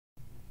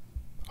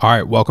All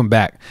right, welcome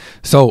back.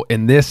 So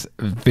in this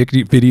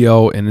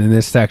video and in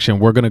this section,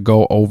 we're going to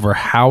go over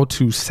how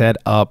to set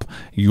up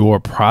your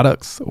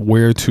products,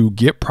 where to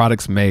get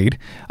products made,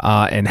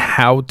 and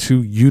how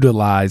to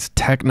utilize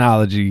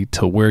technology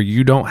to where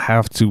you don't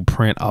have to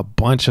print a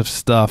bunch of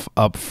stuff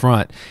up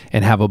front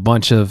and have a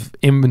bunch of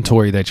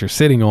inventory that you're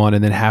sitting on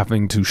and then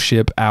having to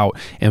ship out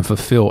and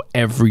fulfill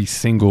every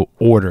single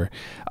order.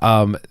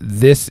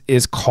 This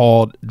is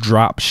called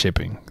drop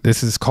shipping.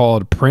 This is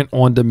called print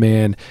on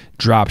demand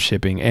drop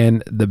shipping.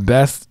 And the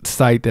best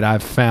site that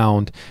I've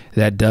found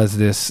that does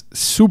this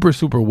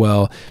super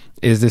well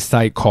is this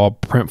site called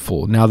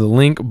Printful. Now the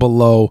link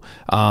below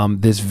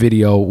this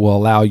video will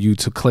allow you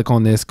to click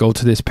on this, go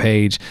to this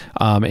page,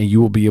 and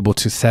you will be able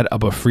to set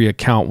up a free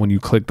account when you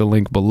click the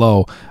link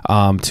below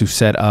to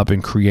set up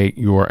and create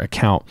your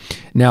account.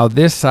 Now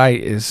this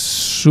site is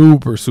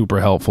super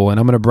helpful, and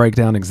I'm going to break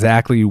down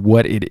exactly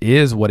what it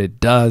is, what it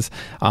does,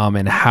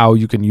 and how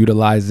you can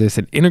utilize this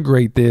and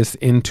integrate this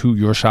into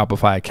your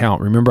Shopify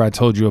account. Remember I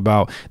told you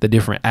about the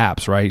different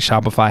apps, right?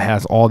 Shopify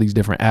has all these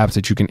different apps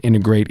that you can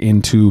integrate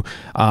into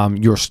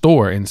your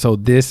store. And so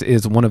this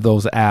is one of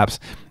those apps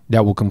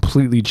that will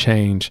completely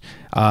change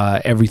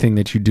everything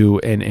that you do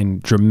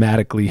and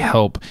dramatically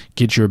help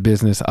get your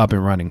business up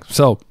and running.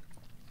 So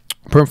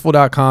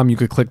Printful.com, you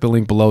could click the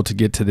link below to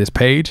get to this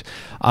page.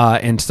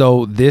 And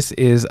so this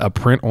is a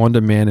print on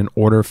demand and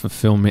order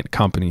fulfillment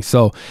company.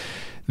 So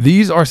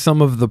these are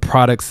some of the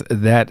products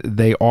that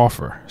they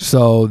offer.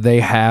 So they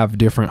have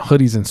different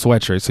hoodies and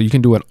sweatshirts. So you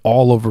can do an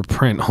all over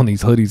print on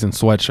these hoodies and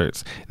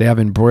sweatshirts. They have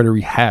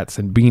embroidery hats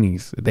and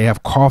beanies. They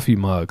have coffee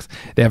mugs.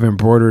 They have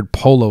embroidered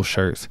polo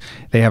shirts.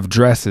 They have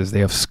dresses.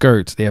 They have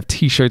skirts. They have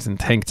t-shirts and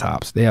tank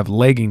tops. They have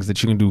leggings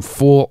that you can do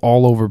full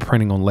all over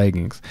printing on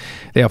leggings.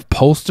 They have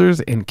posters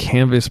and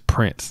canvas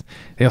prints.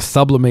 They have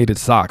sublimated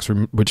socks,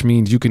 which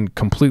means you can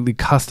completely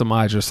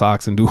customize your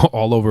socks and do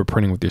all over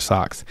printing with your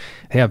socks.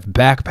 They have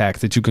backpacks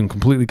that you can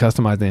completely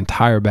customize the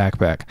entire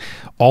backpack,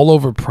 all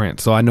over print.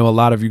 So I know a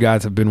lot of you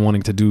guys have been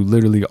wanting to do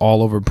literally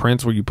all over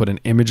prints where you put an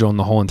image on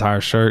the whole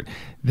entire shirt.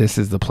 This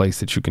is the place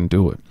that you can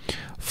do it.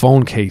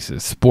 Phone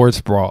cases, sports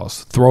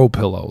bras, throw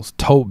pillows,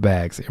 tote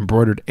bags,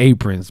 embroidered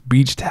aprons,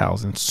 beach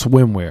towels, and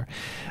swimwear.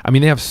 I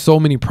mean, they have so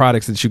many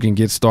products that you can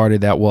get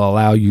started that will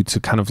allow you to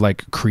kind of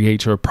like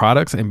create your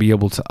products and be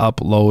able to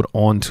upload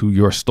onto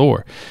your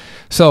store.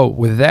 So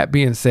with that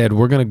being said,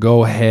 we're going to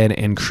go ahead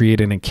and create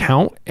an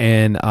account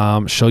and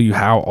show you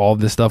how all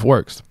this stuff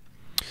works.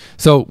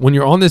 So when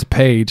you're on this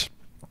page,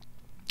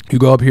 you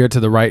go up here to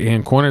the right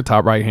hand corner,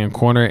 top right hand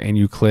corner, and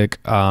you click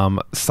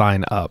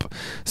sign up.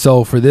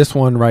 So for this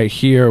one right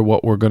here,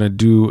 what we're going to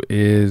do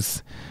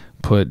is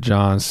put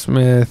John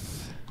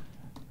Smith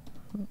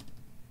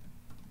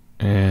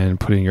and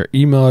put in your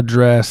email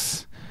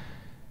address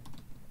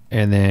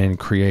and then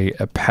create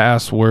a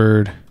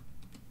password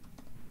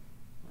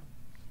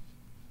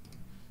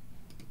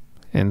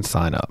and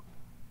sign up.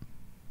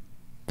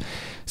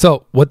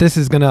 So what this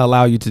is going to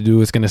allow you to do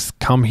is going to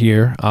come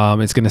here.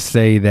 It's going to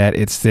say that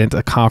it sent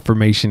a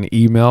confirmation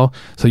email.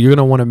 So you're going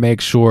to want to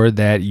make sure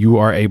that you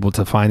are able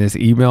to find this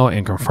email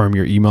and confirm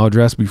your email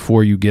address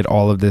before you get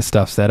all of this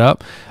stuff set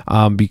up,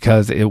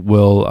 because it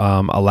will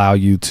allow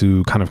you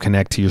to kind of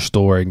connect to your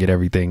store and get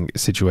everything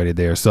situated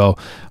there. So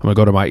I'm going to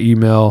go to my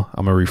email.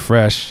 I'm going to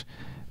refresh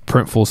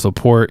Printful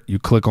support. You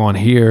click on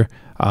here.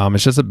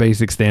 It's just a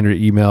basic standard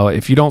email.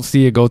 If you don't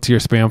see it, go to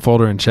your spam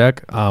folder and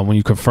check. When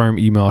you confirm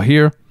email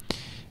here,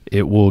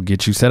 it will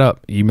get you set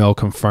up. Email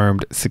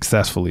confirmed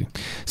successfully.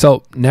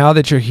 So now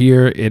that you're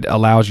here, it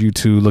allows you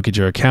to look at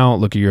your account,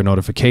 look at your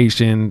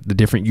notification, the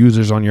different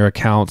users on your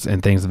accounts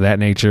and things of that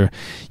nature.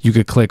 You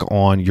could click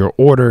on your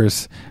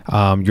orders.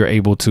 You're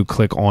able to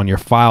click on your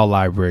file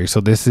library.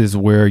 So this is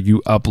where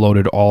you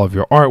uploaded all of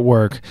your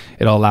artwork.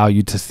 It'll allow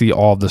you to see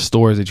all of the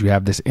stores that you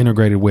have this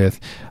integrated with.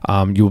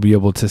 You'll be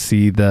able to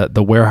see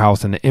the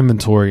warehouse and the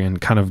inventory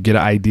and kind of get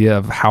an idea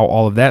of how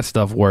all of that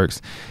stuff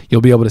works. You'll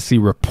be able to see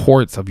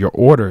reports of your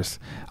orders.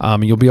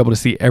 You'll be able to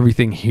see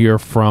everything here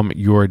from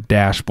your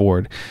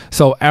dashboard.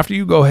 So after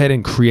you go ahead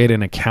and create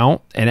an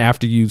account, and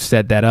after you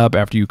set that up,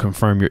 after you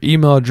confirm your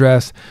email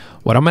address,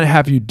 what I'm going to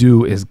have you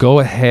do is go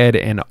ahead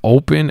and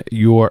open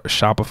your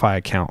Shopify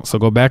account. So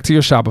go back to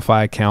your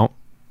Shopify account.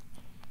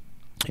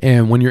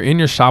 And when you're in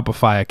your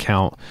Shopify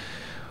account,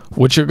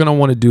 what you're going to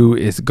want to do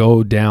is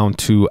go down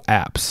to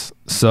apps.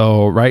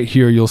 So right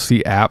here, you'll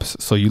see apps.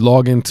 So you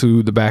log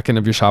into the back end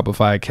of your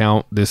Shopify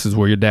account. This is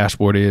where your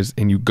dashboard is.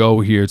 And you go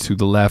here to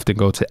the left and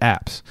go to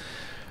apps.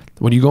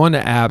 When you go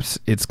into apps,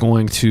 it's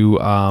going to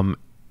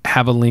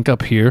have a link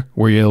up here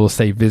where you'll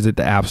say visit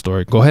the App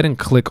Store. Go ahead and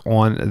click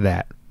on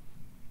that.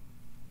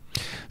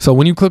 So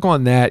when you click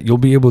on that, you'll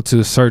be able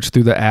to search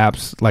through the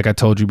apps like I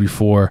told you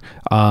before,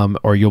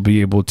 or you'll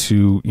be able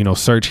to,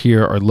 search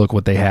here or look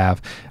what they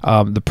have.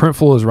 The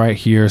Printful is right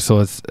here. So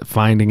it's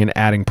finding and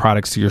adding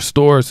products to your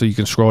store. So you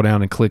can scroll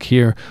down and click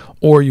here,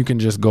 or you can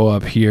just go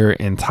up here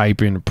and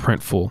type in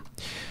Printful.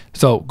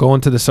 So go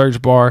into the search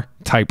bar,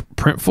 type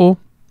Printful,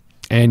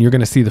 and you're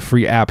going to see the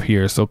free app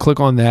here. So click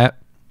on that.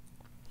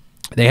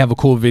 They have a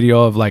cool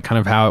video of like kind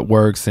of how it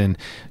works and,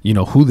 you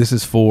know, who this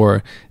is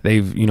for.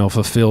 They've, you know,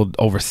 fulfilled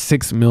over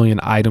 6 million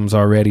items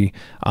already.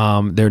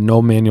 There are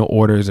no manual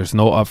orders. There's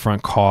no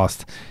upfront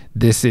cost.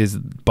 This is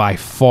by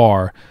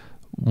far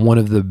one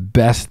of the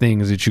best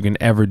things that you can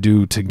ever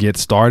do to get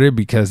started,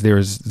 because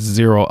there's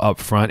zero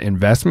upfront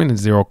investment and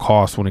zero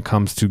cost when it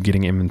comes to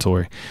getting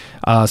inventory.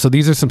 So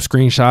these are some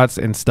screenshots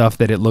and stuff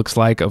that it looks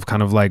like of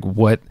kind of like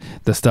what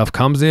the stuff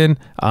comes in,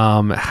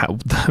 how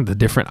the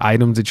different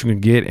items that you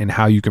can get and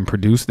how you can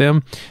produce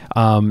them.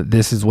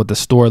 This is what the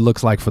store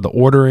looks like for the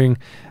ordering.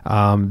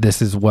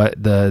 This is what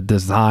the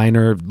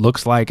designer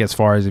looks like as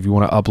far as if you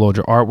want to upload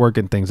your artwork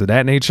and things of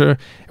that nature.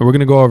 And we're going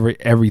to go over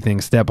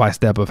everything step by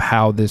step of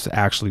how this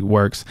actually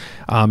works.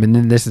 And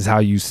then this is how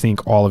you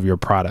sync all of your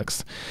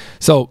products.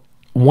 So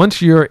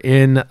once you're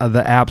in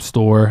the App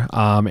Store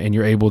and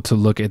you're able to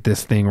look at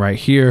this thing right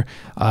here,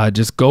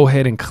 just go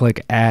ahead and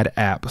click Add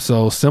App.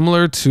 So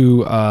similar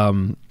to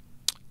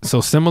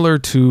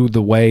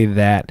the way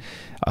that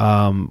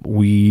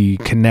we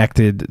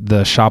connected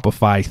the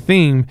Shopify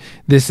theme,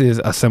 this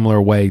is a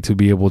similar way to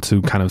be able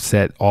to kind of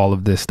set all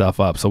of this stuff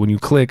up. So when you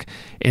click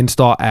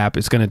Install App,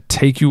 it's going to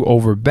take you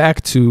over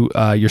back to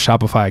your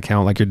Shopify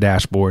account, like your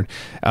dashboard.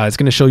 It's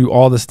going to show you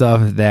all the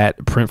stuff that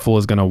Printful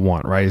is going to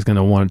want, right? It's going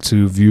to want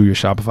to view your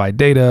Shopify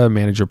data,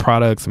 manage your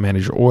products,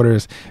 manage your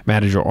orders,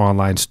 manage your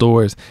online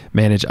stores,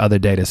 manage other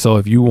data. So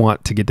if you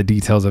want to get the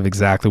details of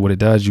exactly what it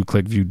does, you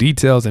click View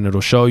Details and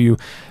it'll show you.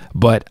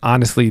 But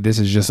honestly, this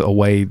is just a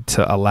way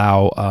to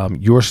allow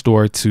your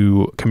store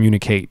to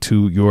communicate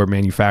to your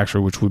manufacturer,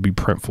 which would be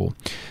Printful.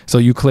 So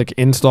you click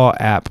Install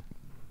App.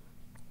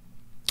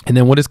 And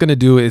then what it's going to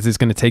do is it's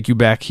going to take you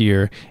back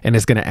here and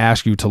it's going to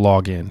ask you to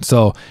log in.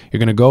 So you're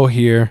going to go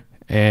here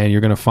and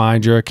you're going to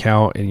find your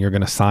account and you're going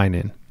to sign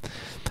in.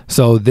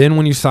 So then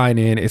when you sign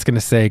in, it's going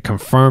to say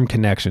confirm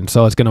connection.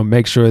 So it's going to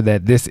make sure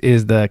that this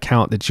is the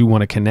account that you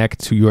want to connect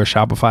to your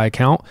Shopify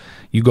account.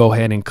 You go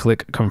ahead and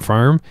click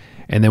confirm.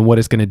 And then what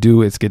it's going to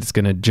do is it's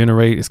going to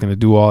generate, it's going to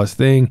do all its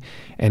thing,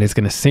 and it's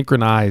going to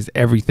synchronize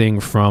everything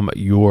from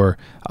your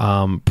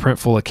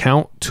Printful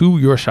account to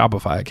your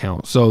Shopify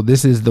account. So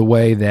this is the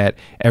way that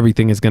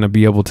everything is going to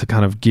be able to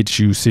kind of get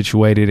you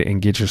situated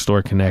and get your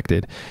store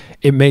connected.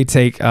 It may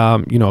take,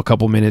 you know, a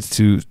couple minutes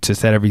to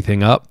set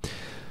everything up.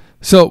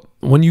 So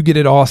when you get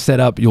it all set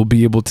up, you'll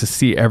be able to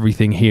see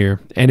everything here.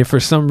 And if for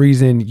some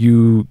reason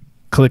you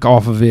click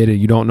off of it and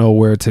you don't know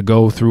where to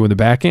go through in the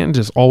back end,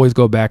 just always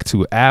go back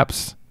to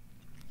apps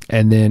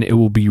and then it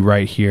will be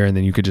right here. And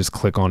then you could just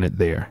click on it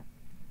there.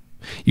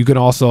 You can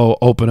also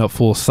open up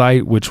full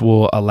site, which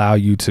will allow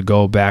you to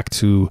go back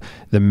to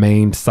the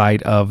main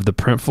site of the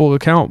Printful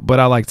account. But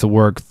I like to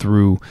work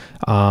through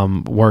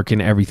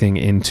working everything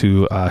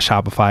into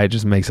Shopify. It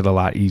just makes it a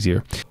lot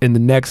easier. In the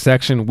next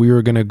section, we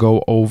are going to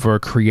go over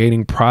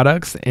creating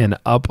products and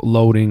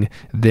uploading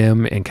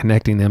them and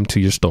connecting them to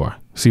your store.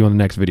 See you on the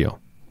next video.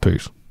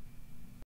 Peace.